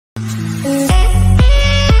I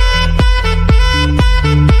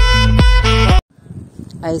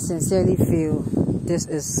sincerely feel this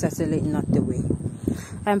is certainly not the way.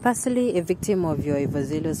 I am personally a victim of your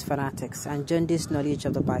overzealous fanatics and jaundiced knowledge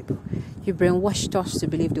of the Bible. You brainwashed us to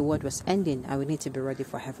believe the world was ending and we need to be ready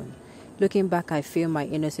for heaven. Looking back, I feel my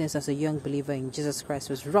innocence as a young believer in Jesus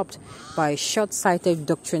Christ was robbed by a short-sighted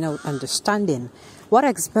doctrinal understanding. What I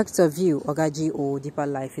expect of you, Ogaji or Deeper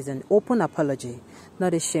Life, is an open apology,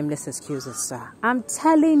 not a shameless excuses, sir. I'm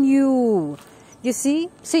telling you. You see,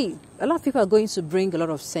 a lot of people are going to bring a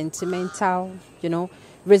lot of sentimental,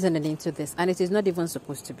 reasoning into this, and it is not even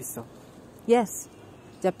supposed to be so. Yes,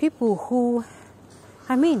 there are people who,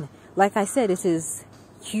 like I said, it is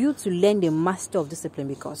you to learn the master of discipline,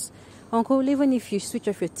 because, Uncle, even if you switch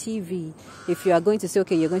off your TV, if you are going to say,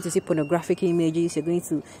 okay, you're going to see pornographic images, they're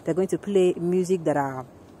going to play music that are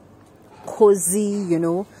cozy,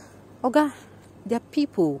 Okay, there are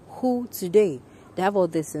people who today, they have all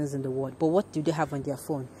these things in the world, but what do they have on their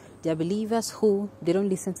phone? There are believers who, they don't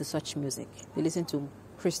listen to such music. They listen to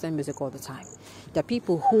Christian music all the time. There are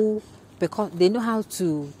people who, because they know how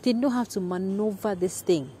to maneuver these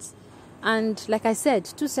things. And like I said,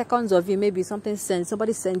 2 seconds of you, maybe somebody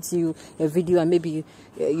sends you a video, and maybe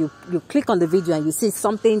you click on the video and you see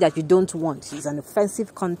something that you don't want. It's an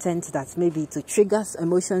offensive content that maybe to trigger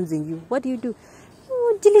emotions in you. What do? You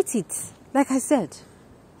delete it. Like I said,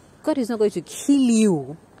 God is not going to kill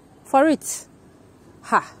you for it.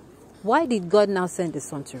 Why did God now send His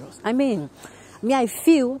Son to us? I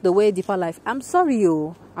feel the way Deeper Life. I'm sorry,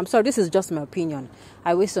 this is just my opinion.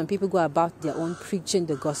 I wish some people go about their own preaching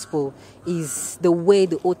the gospel is the way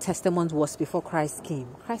the Old Testament was before Christ came.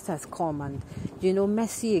 Christ has come, and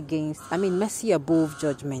mercy above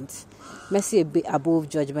judgment. Mercy above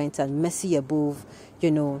judgment, and mercy above,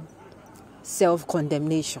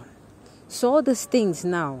 self-condemnation. So all these things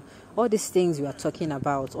now, all these things we are talking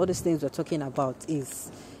about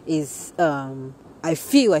is I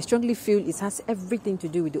strongly feel it has everything to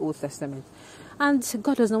do with the Old Testament. And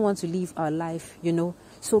God does not want to live our life,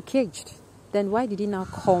 so caged. Then why did He now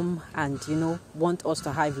come and, want us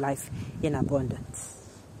to have life in abundance?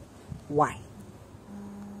 Why?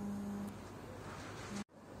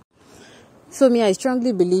 So I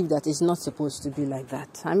strongly believe that it's not supposed to be like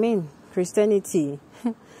that.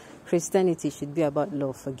 Christianity should be about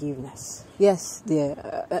love, forgiveness. Yes,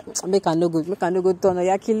 make a no good turn on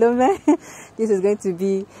yakilo. This is going to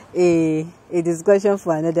be a discussion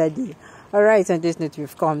for another day. All right, on this note,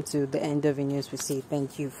 we've come to the end of the news. We say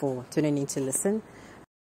thank you for tuning in to listen.